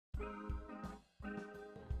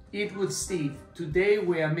Eat with Steve. Today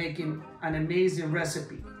we are making an amazing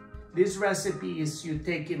recipe. This recipe is you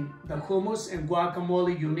taking the hummus and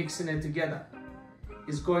guacamole, you mixing it together.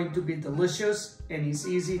 It's going to be delicious and it's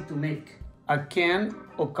easy to make. A can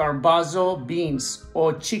of garbanzo beans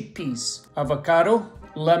or chickpeas, avocado,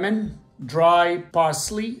 lemon, dry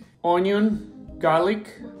parsley, onion,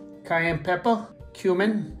 garlic, cayenne pepper,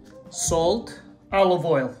 cumin, salt, olive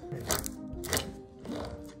oil.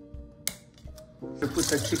 We put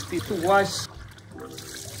the chickpea to wash.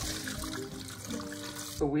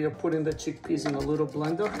 So we are putting the chickpeas in a little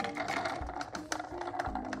blender.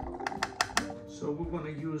 So we're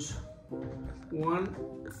gonna use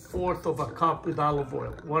 1/4 of a cup with olive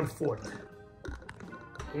oil, 1/4.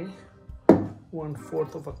 Okay,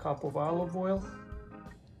 1/4 of a cup of olive oil.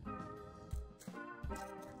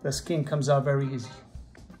 The skin comes out very easy.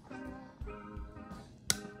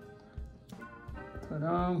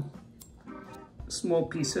 Put small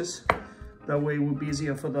pieces. That way it will be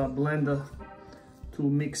easier for the blender to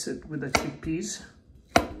mix it with the chickpeas.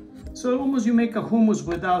 So almost you make a hummus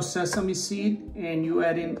without sesame seed and you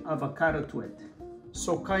add in avocado to it.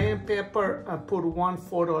 So cayenne pepper, I put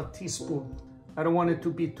 1/4 teaspoon. I don't want it to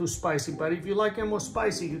be too spicy, but if you like it more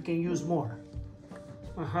spicy, you can use more.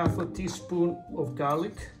 1/2 teaspoon of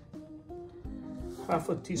garlic,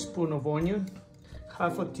 1/2 teaspoon of onion,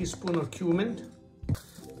 1/2 teaspoon of cumin.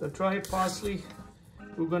 The dry parsley,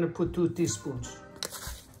 we're gonna put 2 teaspoons.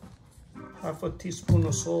 1/2 teaspoon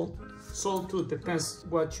of salt. Salt too, depends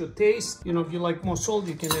what your taste. You know, if you like more salt,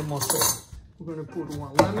 you can add more salt. We're gonna put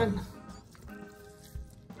 1 lemon.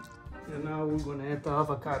 And now we're gonna add the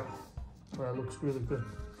avocado. Well, that looks really good.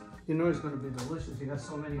 You know it's gonna be delicious. You got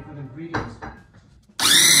so many good ingredients.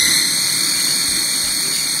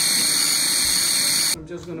 I'm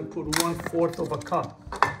just gonna put 1/4 of a cup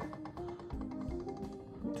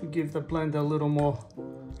to give the blend a little more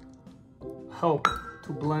help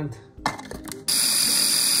to blend.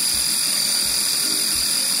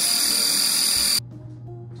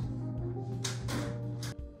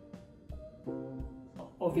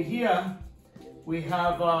 Over here, we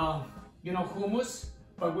have, you know, hummus,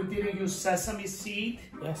 but we didn't use sesame seed.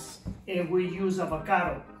 Yes. And we use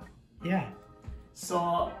avocado. Yeah.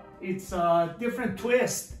 So it's a different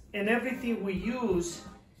twist. And everything we use,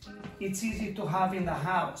 it's easy to have in the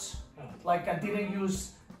house. Like I didn't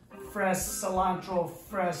use fresh cilantro,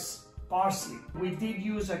 fresh parsley. We did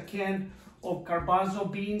use a can of garbanzo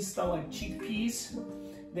beans, that like chickpeas.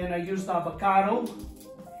 Then I used avocado.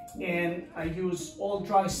 And I use all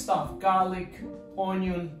dry stuff, garlic,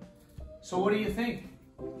 onion. So what do you think?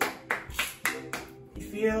 It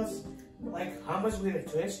feels like hummus with a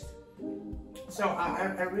twist. So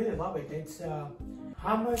I really love it. It's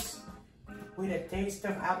hummus with a taste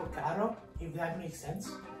of avocado, if that makes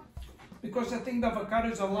sense. Because I think the avocado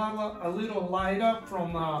is a little lighter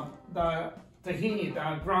from the tahini,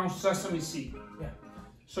 the ground sesame seed. Yeah.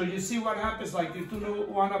 So you see what happens, like you do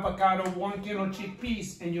 1 avocado, 1 can of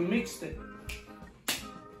chickpeas, and you mixed it.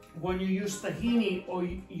 When you use tahini or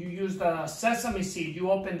you use the sesame seed, you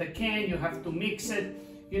open the can, you have to mix it.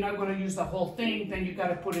 You're not gonna use the whole thing, then you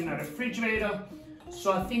gotta put it in a refrigerator.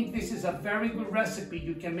 So I think this is a very good recipe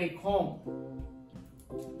you can make home.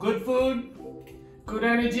 Good food, good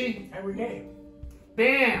energy. Every day.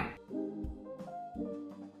 Bam!